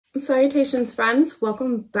Salutations, friends.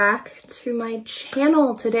 Welcome back to my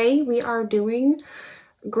channel. Today we are doing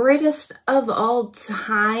greatest of all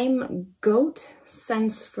time G.O.A.T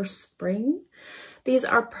scents for spring. These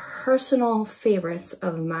are personal favorites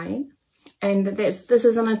of mine, and this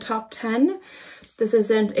isn't a top 10. This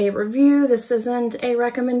isn't a review. This isn't a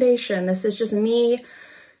recommendation. This is just me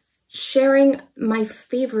sharing my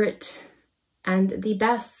favorite and the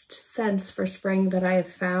best scents for spring that I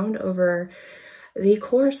have found over the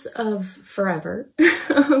course of forever,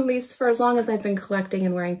 at least for as long as I've been collecting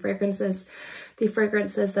and wearing fragrances. The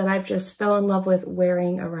fragrances that I've just fell in love with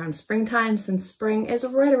wearing around springtime. Since spring is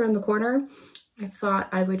right around the corner, I thought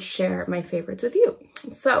I would share my favorites with you.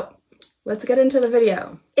 So let's get into the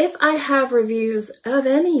video. If I have reviews of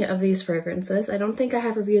any of these fragrances, I don't think I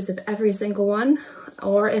have reviews of every single one,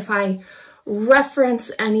 or if I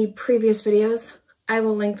reference any previous videos, I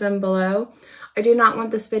will link them below. I do not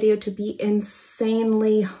want this video to be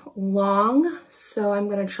insanely long, so I'm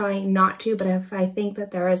going to try not to, but if I think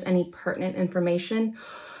that there is any pertinent information,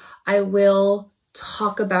 I will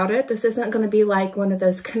talk about it. This isn't going to be like one of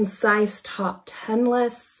those concise top 10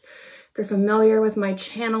 lists. If you're familiar with my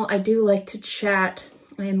channel, I do like to chat.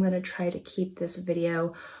 I am going to try to keep this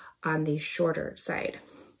video on the shorter side.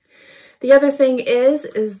 The other thing is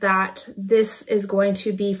that this is going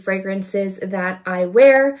to be fragrances that I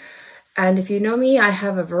wear. And if you know me, I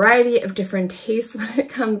have a variety of different tastes when it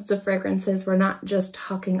comes to fragrances. We're not just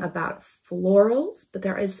talking about florals, but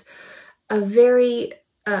there is a very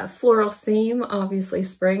floral theme, obviously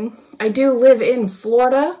spring. I do live in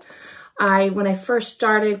Florida. When I first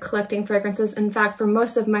started collecting fragrances, in fact, for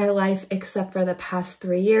most of my life, except for the past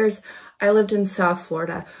 3 years, I lived in South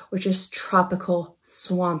Florida, which is tropical,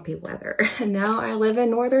 swampy weather. And now I live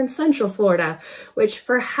in northern central Florida, which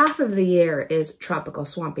for half of the year is tropical,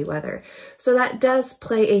 swampy weather. So that does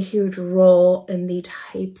play a huge role in the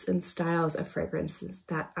types and styles of fragrances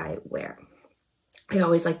that I wear. I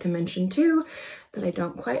always like to mention too that I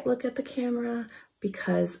don't quite look at the camera,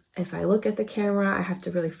 because if I look at the camera, I have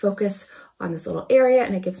to really focus on this little area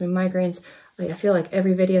and it gives me migraines. Like, I feel like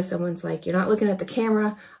every video someone's like, you're not looking at the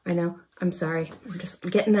camera. I know, I'm sorry. I'm just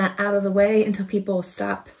getting that out of the way until people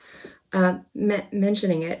stop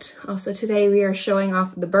mentioning it. Also today we are showing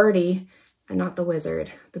off the birdie and not the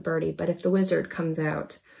wizard, the birdie. But if the wizard comes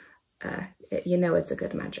out, you know it's a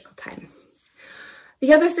good magical time.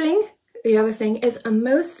 The other thing is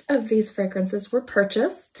most of these fragrances were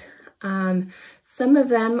purchased. Some of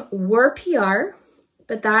them were PR,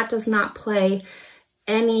 but that does not play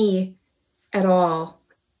any at all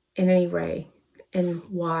in any way in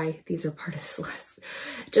why these are part of this list.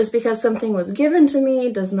 Just because something was given to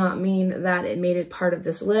me does not mean that it made it part of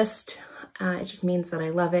this list. It just means that I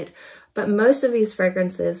love it. But most of these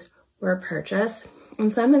fragrances were purchased,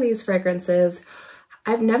 and some of these fragrances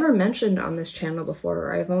I've never mentioned on this channel before,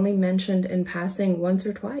 or I've only mentioned in passing once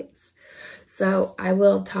or twice. So I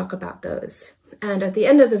will talk about those. And at the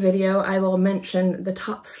end of the video, I will mention the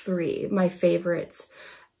top 3, my favorites,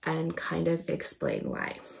 and kind of explain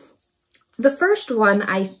why. The first one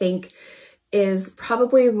I think is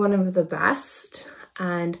probably one of the best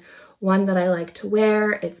and one that I like to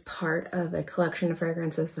wear. It's part of a collection of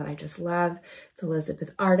fragrances that I just love. It's Elizabeth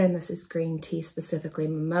Arden. This is green tea, specifically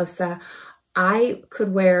mimosa. I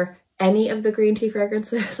could wear any of the green tea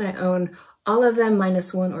fragrances. I own all of them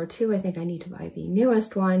minus 1 or 2. I think I need to buy the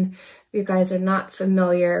newest one. If you guys are not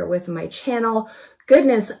familiar with my channel,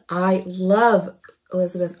 goodness, I love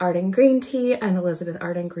Elizabeth Arden green tea and Elizabeth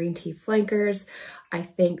Arden green tea flankers. I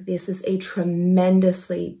think this is a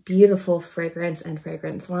tremendously beautiful fragrance and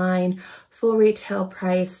fragrance line. Full retail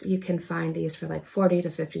price, you can find these for like 40 to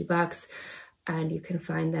 50 bucks, and you can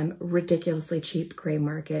find them ridiculously cheap gray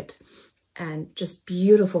market. And just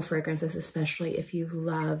beautiful fragrances, especially if you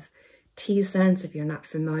love tea scents. If you're not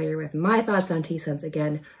familiar with my thoughts on tea scents,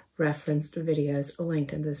 again, referenced videos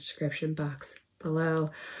linked in the description box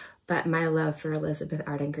below. But my love for Elizabeth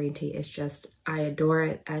Arden green tea is just, I adore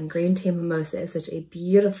it. And green tea mimosa is such a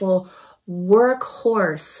beautiful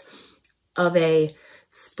workhorse of a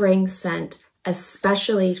spring scent,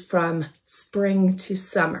 especially from spring to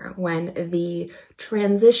summer, when the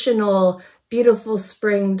transitional beautiful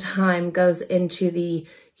springtime goes into the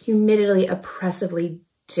humidity oppressively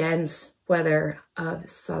dense weather of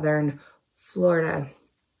southern Florida.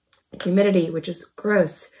 Humidity, which is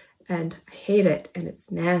gross, and I hate it, and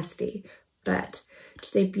it's nasty, but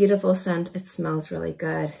just a beautiful scent. It smells really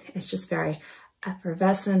good. It's just very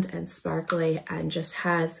effervescent and sparkly, and just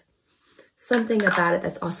has something about it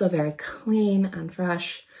that's also very clean and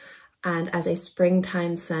fresh. And as a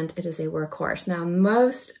springtime scent, it is a workhorse. Now,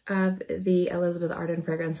 most of the Elizabeth Arden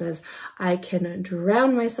fragrances I can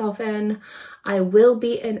drown myself in. I will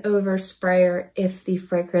be an oversprayer if the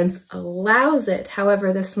fragrance allows it.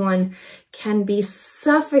 However, this one can be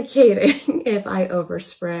suffocating if I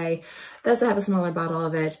overspray. Thus, I have a smaller bottle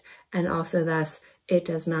of it, and also thus, it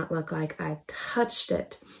does not look like I've touched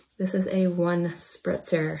it. This is a one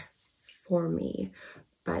spritzer for me,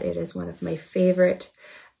 but it is one of my favorite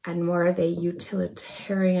and more of a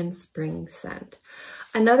utilitarian spring scent.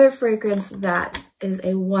 Another fragrance that is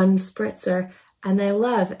a one spritzer and I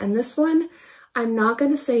love, and this one I'm not going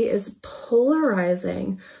to say is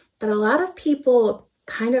polarizing, but a lot of people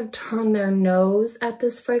kind of turn their nose at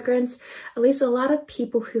this fragrance, at least a lot of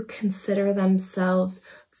people who consider themselves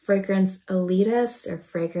fragrance elitists or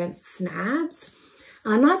fragrance snobs.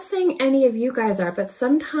 I'm not saying any of you guys are, but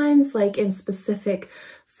sometimes like in specific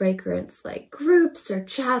fragrance like groups or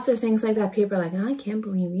chats or things like that, people are like, oh, I can't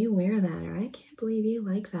believe you wear that, or I can't believe you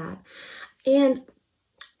like that. And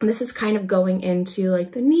this is kind of going into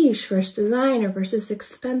like the niche versus designer versus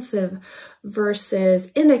expensive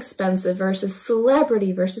versus inexpensive versus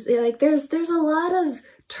celebrity versus like there's a lot of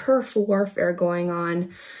turf warfare going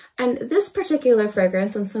on. And this particular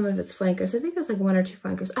fragrance and some of its flankers, I think there's like one or two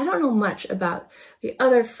flankers. I don't know much about the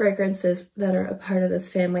other fragrances that are a part of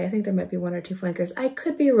this family. I think there might be one or two flankers. I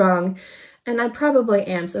could be wrong, and I probably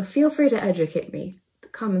am, so feel free to educate me in the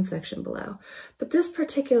comment section below. But this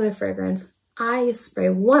particular fragrance, I spray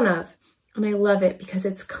one of, and I love it because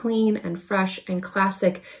it's clean and fresh and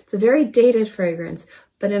classic. It's a very dated fragrance,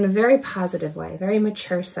 but in a very positive way, very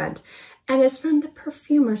mature scent. And it's from the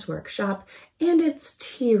Perfumer's Workshop, and it's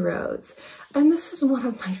Tea Rose. And this is one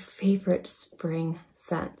of my favorite spring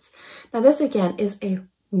scents. Now this again is a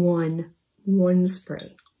one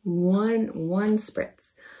spray, one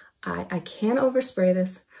spritz. I can't overspray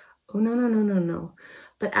this. Oh, no.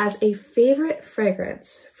 But as a favorite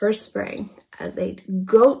fragrance for spring, as a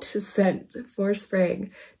G.O.A.T scent for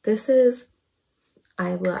spring, this is,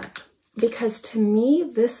 I love. Because to me,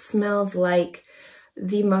 this smells like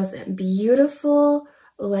the most beautiful,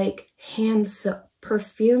 like hand soap,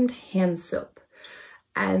 perfumed hand soap.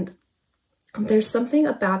 And there's something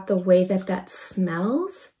about the way that that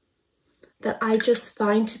smells that I just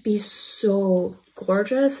find to be so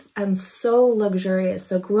gorgeous and so luxurious.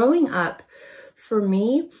 So growing up, for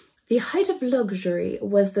me, the height of luxury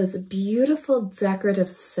was those beautiful decorative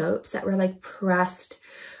soaps that were like pressed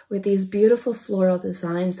with these beautiful floral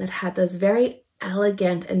designs that had those very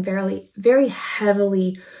elegant and very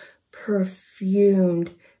heavily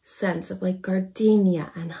perfumed scents of like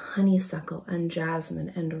gardenia and honeysuckle and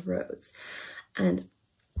jasmine and rose. And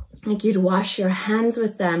like you'd wash your hands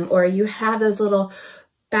with them, or you have those little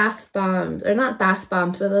bath bombs, or not bath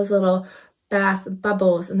bombs, but those little bath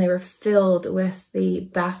bubbles, and they were filled with the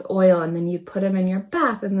bath oil, and then you'd put them in your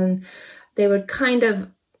bath, and then they would kind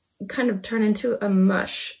of turn into a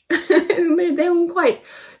mush. they wouldn't quite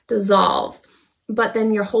dissolve. But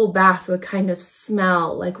then your whole bath would kind of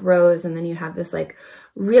smell like rose, and then you have this like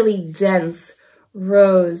really dense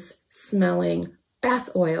rose smelling bath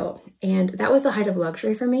oil. And that was the height of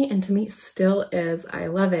luxury for me, and to me still is. I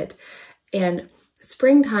love it. And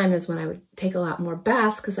springtime is when I would take a lot more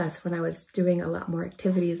baths, because that's when I was doing a lot more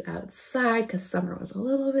activities outside, because summer was a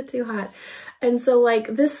little bit too hot. And so like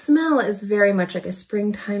this smell is very much like a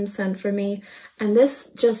springtime scent for me. And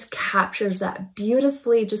this just captures that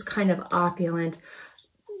beautifully, just kind of opulent,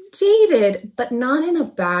 dated, but not in a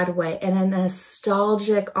bad way, in a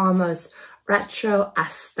nostalgic, almost retro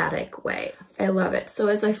aesthetic way. I love it. So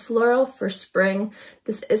as a floral for spring,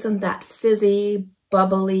 this isn't that fizzy,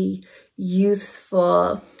 bubbly,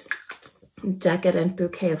 youthful, decadent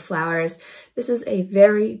bouquet of flowers. This is a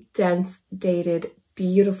very dense, dated,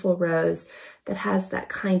 beautiful rose that has that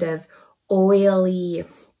kind of oily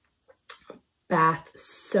bath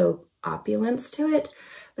soap opulence to it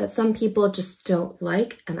that some people just don't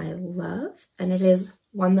like, and I love. And it is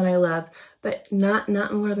one that I love, but not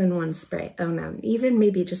more than one spray. Oh no, even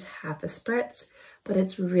maybe just half a spritz. But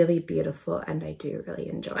it's really beautiful, and I do really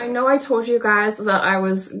enjoy it. I know I told you guys that I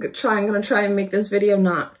was gonna try and make this video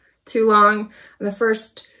not too long. And the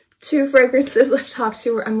first two fragrances I've talked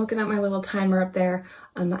to, I'm looking at my little timer up there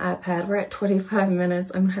on my iPad. We're at 25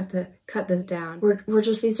 minutes. I'm gonna have to cut this down.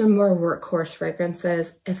 These are more workhorse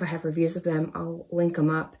fragrances. If I have reviews of them, I'll link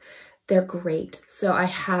them up. They're great. So I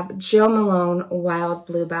have Jo Malone Wild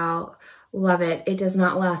Bluebell. Love it. It does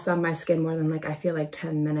not last on my skin more than I feel like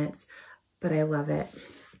 10 minutes. But I love it.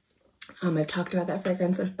 I've talked about that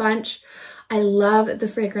fragrance a bunch. I love the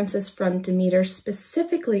fragrances from Demeter,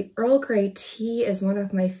 specifically Earl Grey Tea is one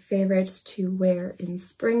of my favorites to wear in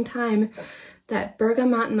springtime. That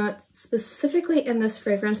bergamot note, specifically in this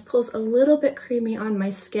fragrance, pulls a little bit creamy on my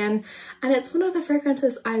skin, and it's one of the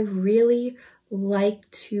fragrances I really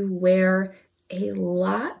like to wear a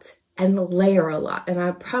lot and layer a lot. And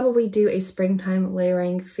I'll probably do a springtime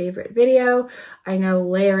layering favorite video. I know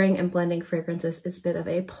layering and blending fragrances is a bit of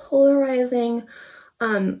a polarizing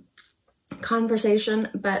conversation,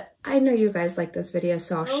 but I know you guys like this video,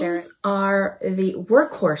 so I'll share it. Those are the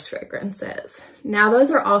workhorse fragrances. Now,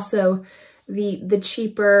 those are also the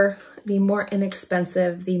cheaper, the more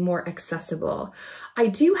inexpensive, the more accessible. I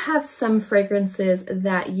do have some fragrances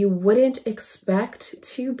that you wouldn't expect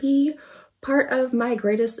to be part of my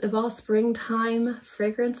greatest of all springtime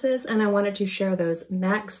fragrances, and I wanted to share those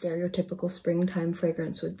next. Stereotypical springtime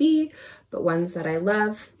fragrance would be, but ones that I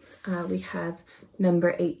love. We have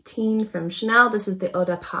number 18 from Chanel. This is the Eau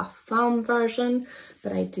de Parfum version,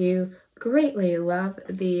 but I do greatly love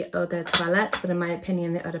the Eau de Toilette, but in my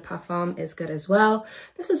opinion, the Eau de Parfum is good as well.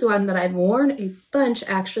 This is one that I've worn a bunch.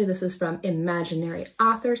 Actually, this is from Imaginary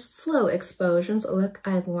Authors, Slow Explosions. Look,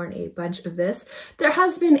 I've worn a bunch of this. There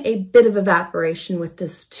has been a bit of evaporation with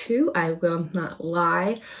this too, I will not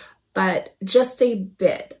lie, but just a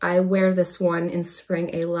bit. I wear this one in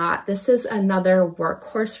spring a lot. This is another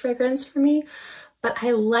workhorse fragrance for me, but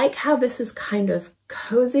I like how this is kind of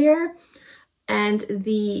cozier. And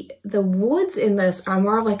the woods in this are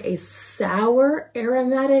more of like a sour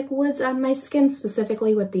aromatic woods on my skin,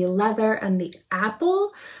 specifically with the leather and the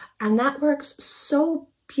apple. And that works so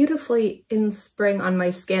beautifully in spring on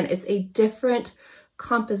my skin. It's a different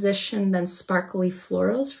composition than sparkly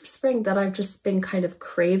florals for spring that I've just been kind of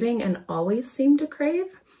craving and always seem to crave.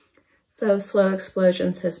 So Slow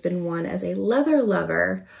Explosions has been one as a leather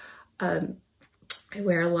lover. I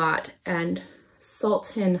wear a lot. And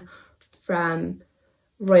Sultan from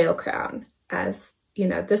Royal Crown, as you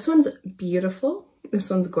know, this one's beautiful. This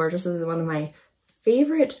one's gorgeous. This is one of my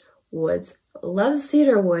favorite woods. Love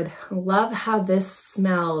cedar wood. Love how this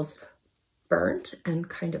smells burnt and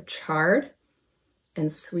kind of charred and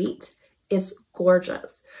sweet. It's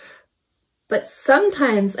gorgeous. But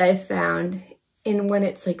sometimes I found when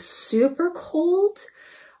it's like super cold,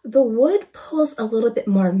 the wood pulls a little bit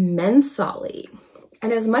more mentholy.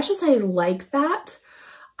 And as much as I like that,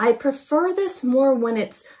 I prefer this more when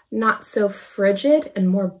it's not so frigid and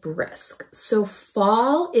more brisk. So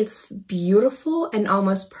fall, it's beautiful and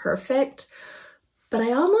almost perfect, but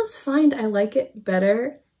I almost find I like it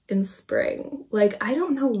better in spring. Like, I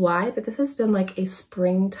don't know why, but this has been like a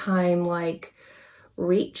springtime like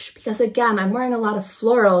reach, because again, I'm wearing a lot of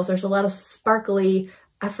florals. There's a lot of sparkly,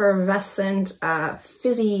 effervescent,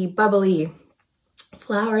 fizzy, bubbly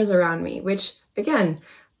flowers around me, which again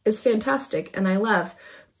is fantastic and I love.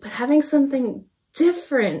 But having something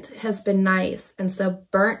different has been nice. And so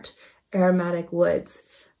burnt aromatic woods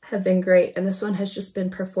have been great. And this one has just been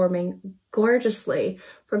performing gorgeously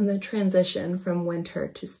from the transition from winter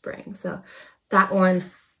to spring. So that one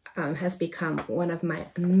has become one of my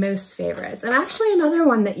most favorites. And actually another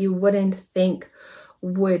one that you wouldn't think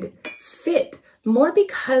would fit, more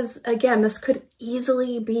because, again, this could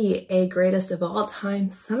easily be a greatest of all time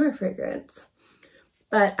summer fragrance.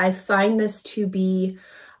 But I find this to be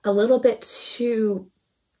a little bit too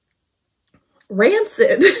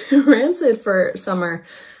rancid, rancid for summer.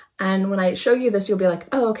 And when I show you this, you'll be like,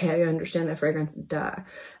 oh, okay, I understand that fragrance, duh.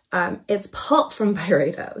 It's Pulp from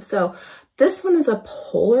Byredo. So this one is a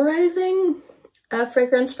polarizing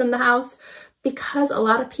fragrance from the house, because a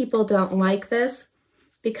lot of people don't like this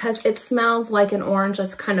because it smells like an orange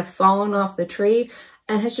that's kind of fallen off the tree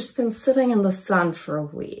and has just been sitting in the sun for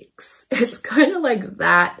weeks. It's kind of like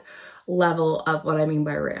that level of what I mean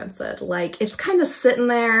by rancid. Like, it's kind of sitting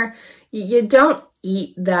there. You don't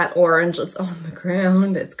eat that orange that's on the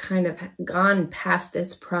ground. It's kind of gone past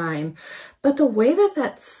its prime. But the way that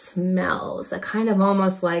that smells, that kind of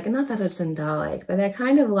almost like, not that it's indolic, but that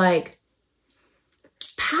kind of like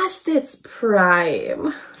past its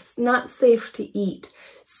prime. It's not safe to eat.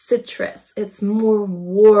 Citrus. It's more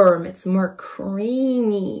warm. It's more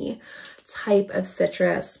creamy type of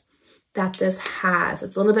citrus that this has.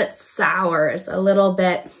 It's a little bit sour. It's a little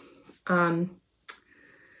bit, again,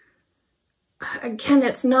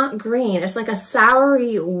 it's not green. It's like a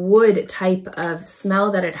soury wood type of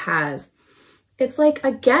smell that it has. It's like,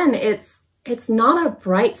 again, it's not a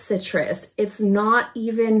bright citrus. It's not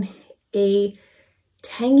even a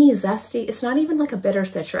tangy, zesty. It's not even like a bitter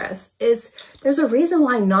citrus. There's a reason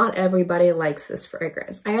why not everybody likes this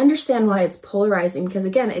fragrance. I understand why it's polarizing, because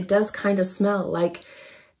again, it does kind of smell like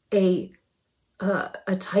a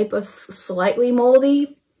a type of slightly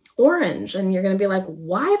moldy orange, and you're gonna be like,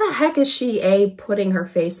 why the heck is she putting her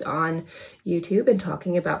face on YouTube and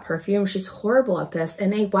talking about perfume? She's horrible at this,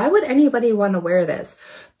 and why would anybody want to wear this?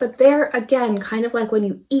 But there again, kind of like when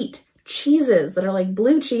you eat cheeses that are like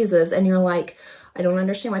blue cheeses and you're like, I don't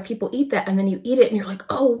understand why people eat that, and then you eat it and you're like,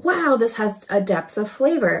 oh wow, this has a depth of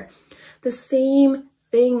flavor. The same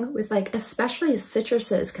thing with like, especially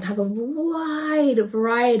citruses can have a wide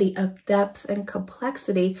variety of depth and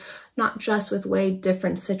complexity, not just with way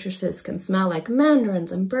different citruses can smell, like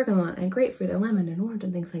mandarins and bergamot and grapefruit and lemon and orange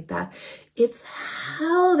and things like that. It's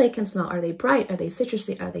how they can smell. Are they bright? Are they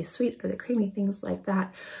citrusy? Are they sweet? Are they creamy? Things like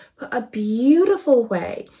that. But a beautiful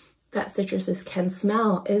way that citruses can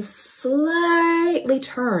smell is slightly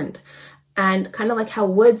turned, and kind of like how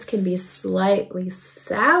woods can be slightly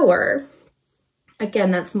sour.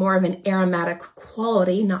 Again, that's more of an aromatic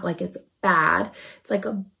quality, not like it's bad. It's like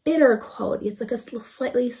a bitter quality. It's like a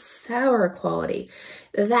slightly sour quality.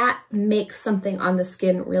 That makes something on the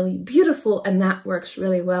skin really beautiful, and that works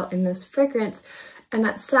really well in this fragrance. And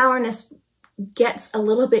that sourness gets a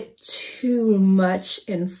little bit too much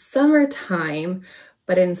in summertime,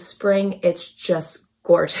 but in spring, it's just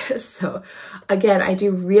gorgeous. So again, I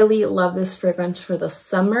do really love this fragrance for the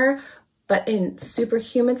summer, but in super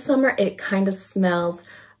humid summer, it kind of smells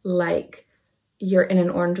like you're in an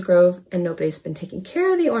orange grove and nobody's been taking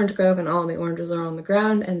care of the orange grove and all the oranges are on the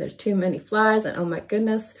ground and there's too many flies and oh my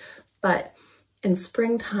goodness. But in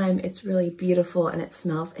springtime, it's really beautiful and it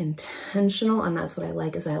smells intentional, and that's what I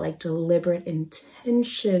like, is I like deliberate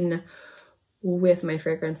intention with my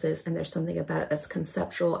fragrances, and there's something about it that's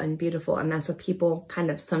conceptual and beautiful, and that's what people kind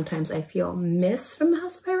of sometimes I feel miss from the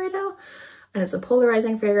House of Byredo. And it's a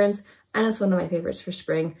polarizing fragrance, and it's one of my favorites for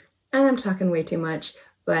spring, and I'm talking way too much,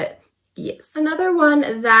 but yes. Another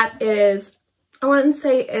one that is, I wouldn't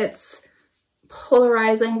say it's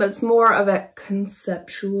polarizing, but it's more of a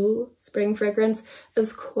conceptual spring fragrance,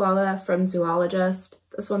 is Koala from Zoologist.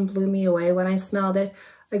 This one blew me away when I smelled it.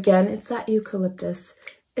 Again, it's that eucalyptus.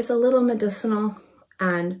 It's a little medicinal,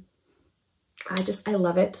 and I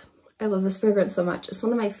love it. I love this fragrance so much. It's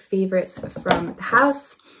one of my favorites from the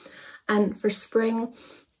house. And for spring,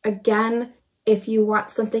 again, if you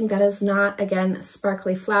want something that is not, again,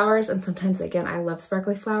 sparkly flowers, and sometimes, again, I love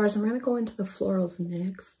sparkly flowers, and we're gonna go into the florals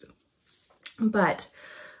next. But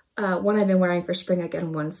one I've been wearing for spring,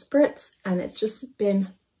 again, one spritz, and it's just been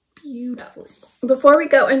beautiful. Before we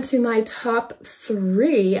go into my top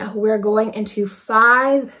 3, we're going into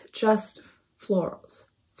 5 just flowers.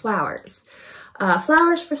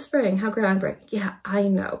 Flowers for spring, how groundbreaking. Yeah, I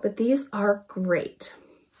know, but these are great.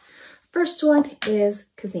 First one is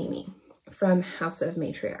Kazemi from House of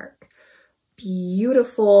Matriarch.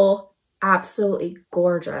 Beautiful, absolutely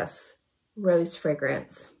gorgeous rose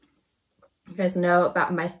fragrance. You guys know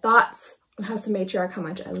about my thoughts on House of Matriarch, how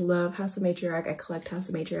much I love House of Matriarch. I collect House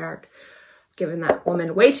of Matriarch. I've given that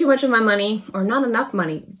woman way too much of my money, or not enough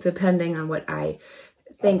money, depending on what I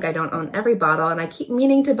think. I don't own every bottle, and I keep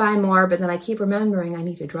meaning to buy more, but then I keep remembering I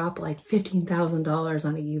need to drop like $15,000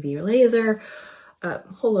 on a UV laser. A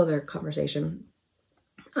whole other conversation.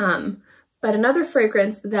 But another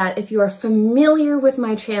fragrance that, if you are familiar with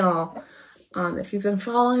my channel, if you've been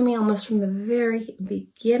following me almost from the very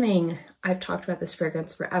beginning, I've talked about this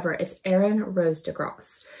fragrance forever. It's Erin Rose de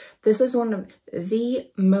Grasse. This is one of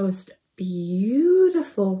the most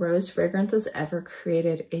beautiful rose fragrances ever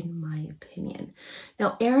created, in my opinion.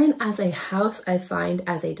 Now, Erin as a house, I find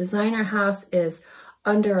as a designer house, is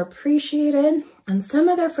underappreciated, and some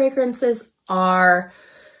of their fragrances are,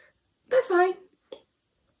 they're fine.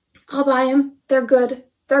 I'll buy them. They're good.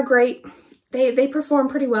 They're great. They perform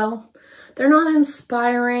pretty well. They're not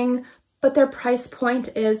inspiring, but their price point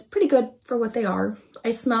is pretty good for what they are.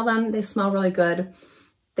 I smell them. They smell really good.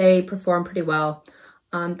 They perform pretty well.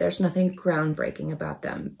 There's nothing groundbreaking about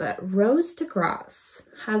them, but Rose de Grasse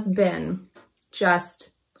has been just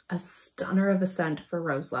a stunner of a scent for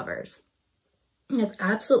rose lovers. It's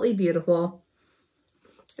absolutely beautiful.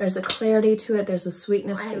 There's a clarity to it. There's a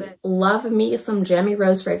sweetness to it. Love me some jammy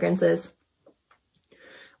rose fragrances.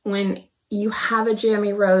 When you have a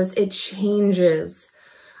jammy rose, it changes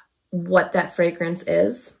what that fragrance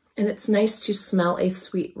is. And it's nice to smell a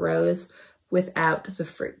sweet rose without the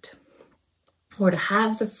fruit, or to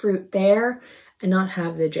have the fruit there and not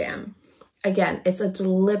have the jam. Again, it's a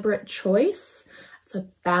deliberate choice. It's a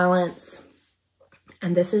balance.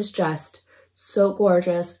 And this is just so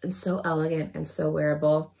gorgeous and so elegant and so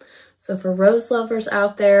wearable. So for rose lovers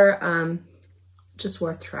out there, just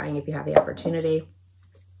worth trying if you have the opportunity.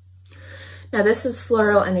 Now this is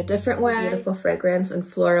floral in a different way. Beautiful fragrance and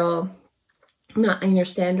floral. not in your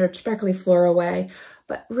standard sparkly floral way,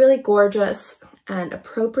 but really gorgeous and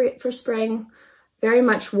appropriate for spring. Very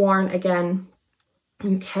much worn. Again,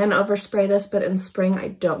 you can overspray this, but in spring, I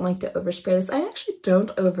don't like to overspray this. I actually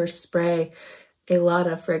don't overspray a lot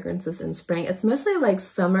of fragrances in spring. It's mostly like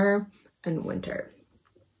summer and winter.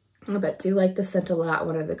 But do like the scent a lot,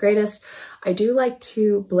 one of the greatest. I do like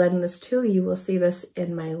to blend this too. You will see this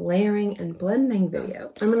in my layering and blending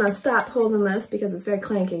video. I'm gonna stop holding this because it's very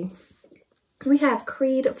clanky. We have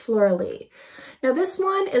Creed Florally. Now this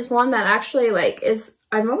one is one that actually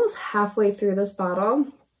I'm almost halfway through this bottle.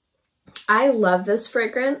 I love this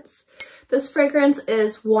fragrance. This fragrance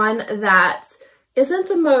is one that isn't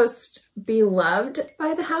the most beloved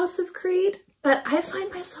by the House of Creed, but I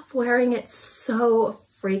find myself wearing it so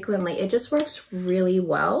frequently. It just works really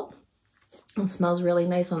well. It smells really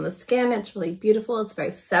nice on the skin. It's really beautiful. It's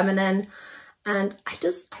very feminine. And I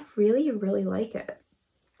really, really like it.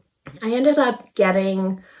 I ended up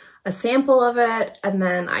getting a sample of it, and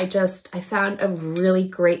then I found a really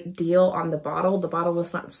great deal on the bottle. The bottle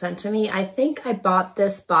was not sent to me. I think I bought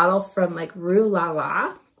this bottle from like Rue La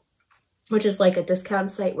La, which is like a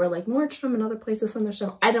discount site where like Nordstrom and other places on their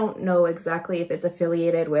stuff. I don't know exactly if it's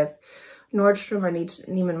affiliated with Nordstrom or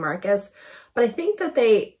Neiman Marcus, but I think that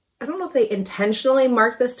I don't know if they intentionally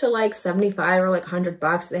marked this to like 75 or like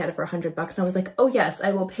 $100. They had it for $100 and I was like, oh yes,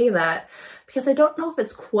 I will pay that, because I don't know if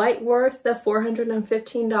it's quite worth the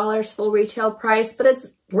 $415 full retail price, but it's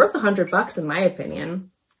worth $100 in my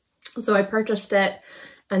opinion. So I purchased it,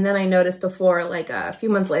 and then I noticed before, like a few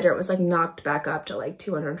months later, it was like knocked back up to like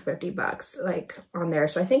 $250 like on there.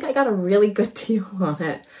 So I think I got a really good deal on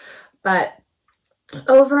it. But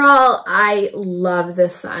overall, I love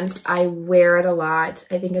this scent. I wear it a lot.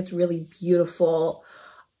 I think it's really beautiful.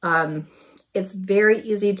 It's very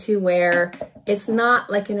easy to wear. It's not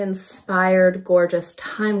like an inspired, gorgeous,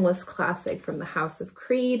 timeless classic from the House of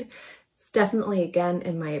Creed. It's definitely, again,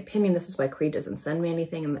 in my opinion, this is why Creed doesn't send me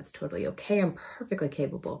anything, and that's totally okay. I'm perfectly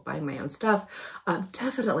capable of buying my own stuff.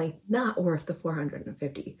 Definitely not worth the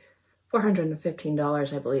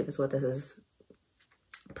 $415, I believe, is what this is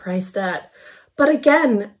priced at. But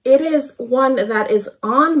again, it is one that is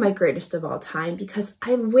on my greatest of all time because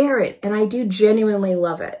I wear it and I do genuinely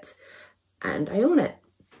love it and I own it.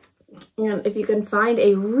 And if you can find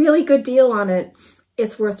a really good deal on it,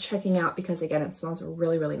 it's worth checking out because again, it smells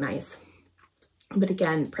really, really nice. But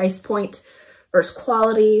again, price point versus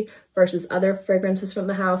quality versus other fragrances from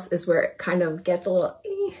the house is where it kind of gets a little,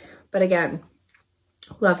 but again,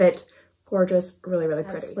 love it. Gorgeous, really, really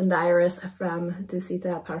pretty. Linda Iris from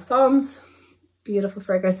Perfumes. Beautiful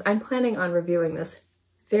fragrance. I'm planning on reviewing this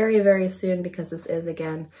very, very soon because this is,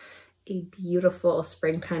 again, a beautiful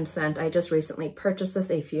springtime scent. I just recently purchased this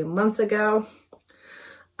a few months ago.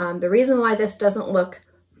 The reason why this doesn't look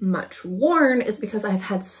much worn is because I've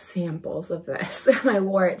had samples of this and I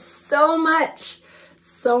wore it so much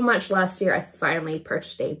last year. I finally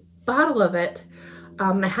purchased a bottle of it.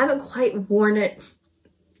 I haven't quite worn it.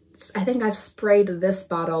 I think I've sprayed this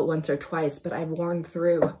bottle once or twice, but I've worn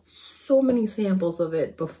through so many samples of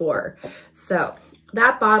it before. So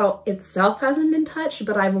that bottle itself hasn't been touched,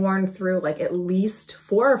 but I've worn through like at least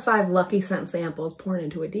 4 or 5 Lucky Scent samples poured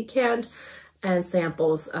into a decant and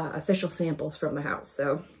samples, official samples from the house.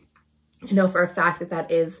 So I know for a fact that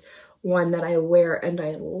that is one that I wear and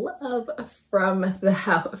I love from the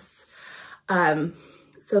house.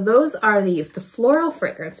 So those are the floral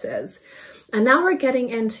fragrances. And now we're getting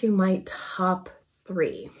into my top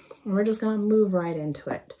 3. We're just gonna move right into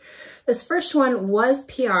it. This first one was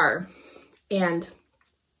PR, and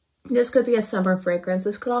this could be a summer fragrance.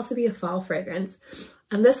 This could also be a fall fragrance.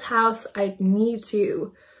 And this house, I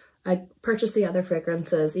purchased the other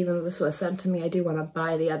fragrances. Even though this was sent to me, I do wanna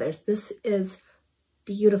buy the others. This is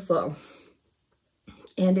beautiful.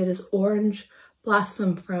 And it is Orange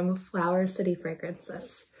Blossom from Flower City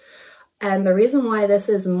Fragrances. And the reason why this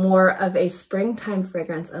is more of a springtime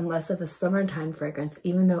fragrance and less of a summertime fragrance,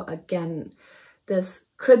 even though, again, this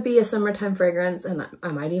could be a summertime fragrance and I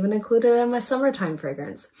might even include it in my summertime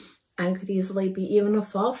fragrance and could easily be even a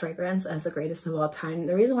fall fragrance as the greatest of all time.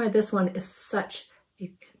 The reason why this one is such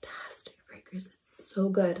a fantastic fragrance, it's so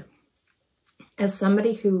good. As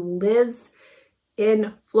somebody who lives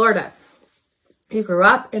in Florida, who grew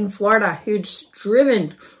up in Florida, who's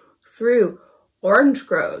driven through orange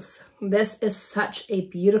groves, this is such a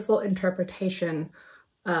beautiful interpretation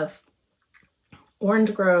of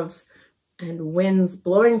orange groves and winds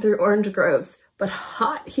blowing through orange groves, but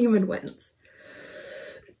hot, humid winds.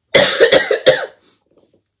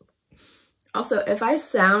 Also, if I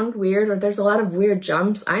sound weird or there's a lot of weird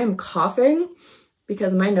jumps, I am coughing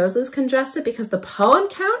because my nose is congested because the pollen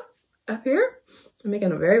count up here, so I'm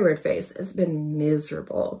making a very weird face. It's been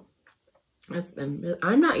miserable.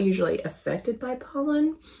 I'm not usually affected by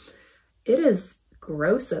pollen. It is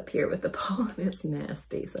gross up here with the pollen. It's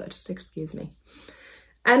nasty, so just excuse me.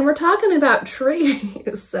 And we're talking about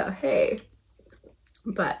trees, so hey.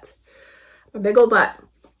 But, a big ol' but.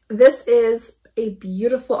 This is a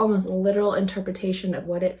beautiful, almost literal interpretation of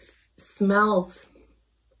what it smells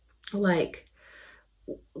like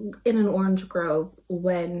in an orange grove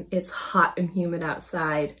when it's hot and humid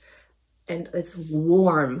outside and it's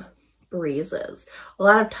warm breezes. A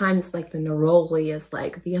lot of times, like the neroli is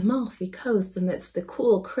like the Amalfi Coast and it's the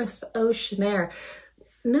cool, crisp ocean air.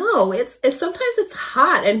 No, it's sometimes it's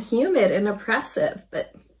hot and humid and oppressive,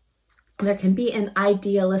 but there can be an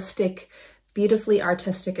idealistic, beautifully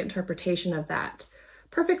artistic interpretation of that,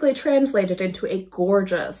 perfectly translated into a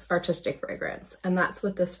gorgeous artistic fragrance. And that's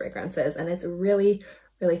what this fragrance is. And it's really,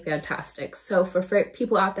 really fantastic. So for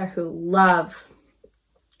people out there who love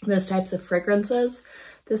those types of fragrances,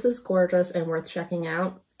 this is gorgeous and worth checking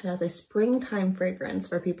out. And as a springtime fragrance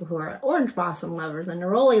for people who are orange blossom lovers and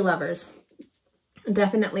neroli lovers,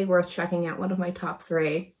 definitely worth checking out. One of my top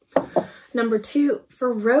 3. Number 2,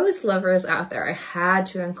 for rose lovers out there, I had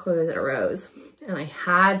to include a rose, and I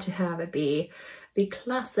had to have it be the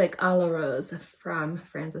classic A La Rose from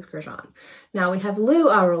Francis Kurkdjian. Now we have Lou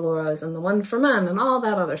A La Rose and the one from M and all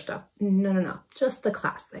that other stuff. No, just the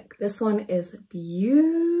classic. This one is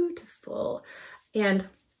beautiful and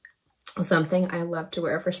something I love to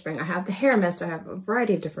wear for spring. I have the hair mist. I have a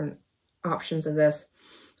variety of different options of this.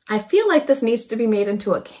 I feel like this needs to be made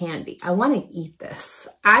into a candy. I want to eat this.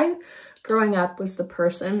 I, growing up, was the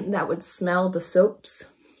person that would smell the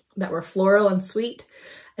soaps that were floral and sweet.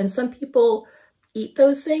 And some people eat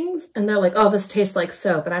those things and they're like, oh, this tastes like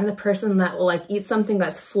soap. And I'm the person that will like eat something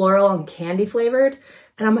that's floral and candy flavored.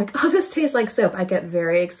 And I'm like, oh, this tastes like soap. I get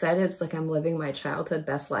very excited. It's like I'm living my childhood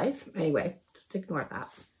best life. Anyway, just ignore that.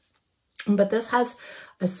 But this has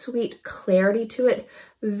a sweet clarity to it,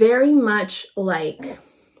 very much like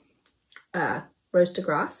Rose de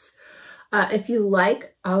Grace. If you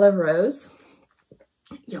like A La Rose,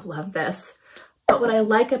 you'll love this. But what I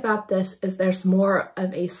like about this is there's more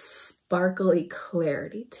of a sparkly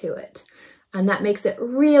clarity to it. And that makes it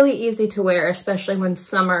really easy to wear, especially when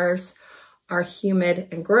summers are humid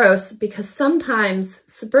and gross, because sometimes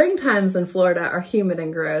springtimes in Florida are humid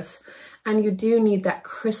and gross, and you do need that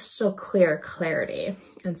crystal clear clarity.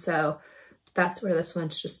 And so that's where this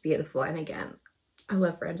one's just beautiful. And again, I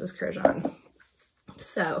love Francis Kurkdjian.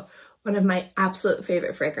 So one of my absolute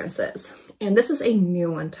favorite fragrances. And this is a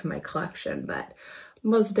new one to my collection, but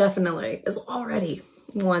most definitely is already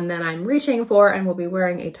one that I'm reaching for and will be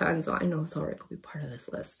wearing a ton. So I know it's already going to be part of this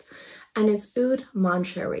list. And it's Oud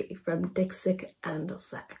Moncherie from Dixit and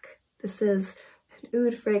Sac. This is an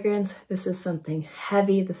oud fragrance. This is something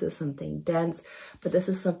heavy. This is something dense, but this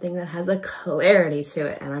is something that has a clarity to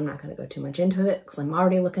it. And I'm not going to go too much into it because I'm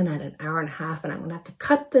already looking at an hour and a half and I'm going to have to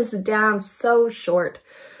cut this down so short.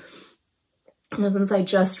 And since I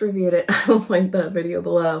just reviewed it, I will link the video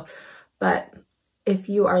below. But if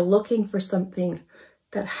you are looking for something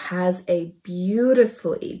that has a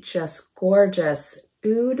beautifully just gorgeous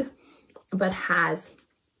oud, but has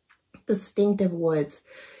distinctive woods,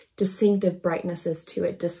 distinctive brightnesses to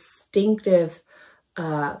it, distinctive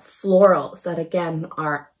florals that again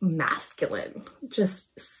are masculine,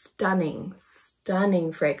 just stunning,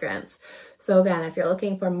 stunning fragrance. So again, if you're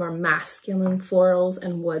looking for more masculine florals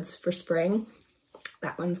and woods for spring,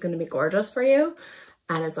 that one's going to be gorgeous for you.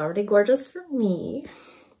 And it's already gorgeous for me.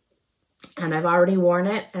 And I've already worn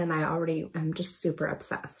it and I'm just super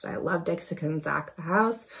obsessed. I love Dixit and Sac the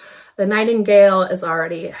house. The Nightingale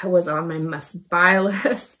was on my must buy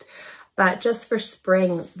list, but just for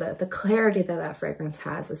spring, the clarity that that fragrance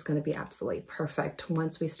has is going to be absolutely perfect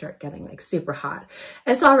once we start getting like super hot.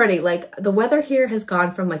 It's already like the weather here has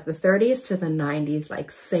gone from like the 30s to the 90s,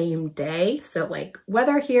 like same day. So like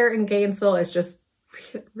weather here in Gainesville is just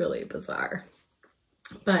really bizarre.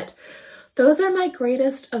 But those are my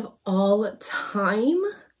greatest of all time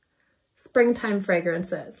springtime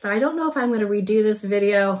fragrances. Now, I don't know if I'm going to redo this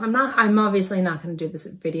video. I'm obviously not going to do this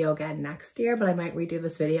video again next year, but I might redo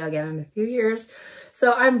this video again in a few years.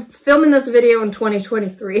 So I'm filming this video in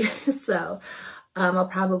 2023. So I'll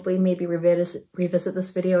probably maybe revisit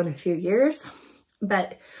this video in a few years.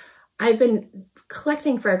 But I've been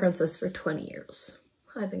collecting fragrances for 20 years.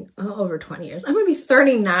 I think over 20 years. I'm going to be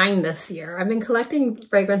 39 this year. I've been collecting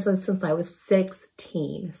fragrances since I was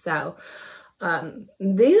 16. So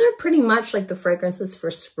these are pretty much like the fragrances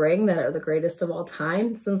for spring that are the greatest of all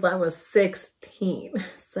time since I was 16.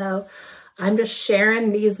 So I'm just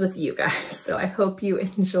sharing these with you guys. So I hope you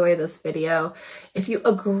enjoy this video. If you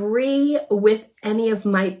agree with any of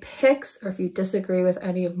my picks or if you disagree with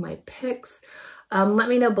any of my picks, let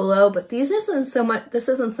me know below. But this isn't so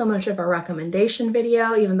much of a recommendation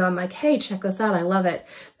video, even though I'm like, hey, check this out, I love it.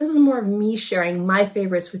 This is more of me sharing my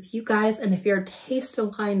favorites with you guys. And if your taste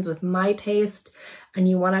aligns with my taste and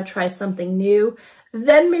you want to try something new,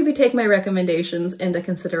 then maybe take my recommendations into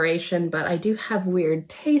consideration. But I do have weird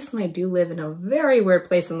tastes and I do live in a very weird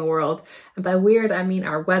place in the world. And by weird, I mean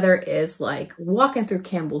our weather is like walking through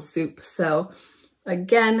Campbell's soup. So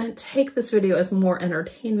again, take this video as more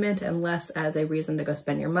entertainment and less as a reason to go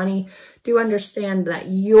spend your money. Do understand that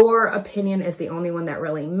your opinion is the only one that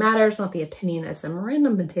really matters, not the opinion of some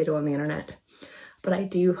random potato on the internet. But I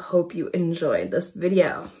do hope you enjoyed this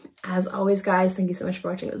video. As always, guys, thank you so much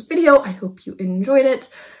for watching this video. I hope you enjoyed it,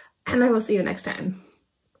 and I will see you next time.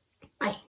 Bye.